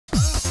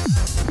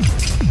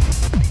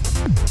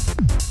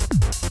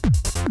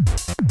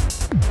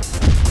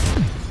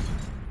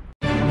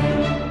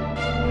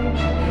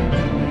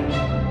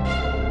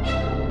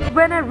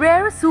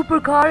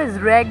supercar is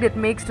wrecked, it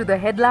makes to the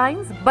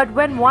headlines, but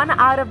when one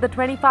out of the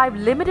 25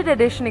 limited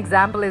edition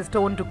example is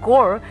towed to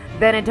court,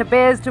 then it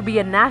appears to be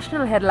a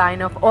national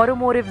headline of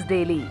Automotives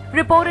Daily.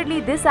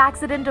 Reportedly, this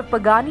accident of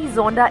Pagani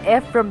Zonda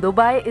F from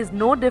Dubai is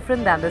no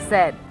different than the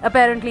said.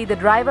 Apparently, the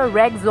driver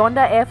wrecked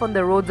Zonda F on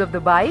the roads of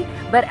Dubai,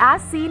 but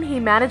as seen, he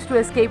managed to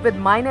escape with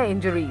minor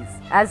injuries.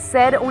 As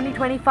said, only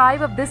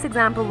 25 of this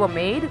example were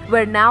made,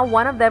 where now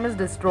one of them is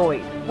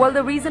destroyed. Well,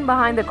 the reason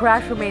behind the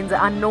crash remains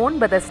unknown,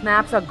 but the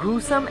snaps are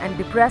gruesome and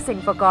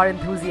depressing for car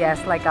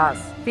enthusiasts like us.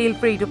 Feel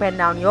free to pen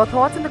down your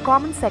thoughts in the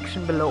comment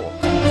section below.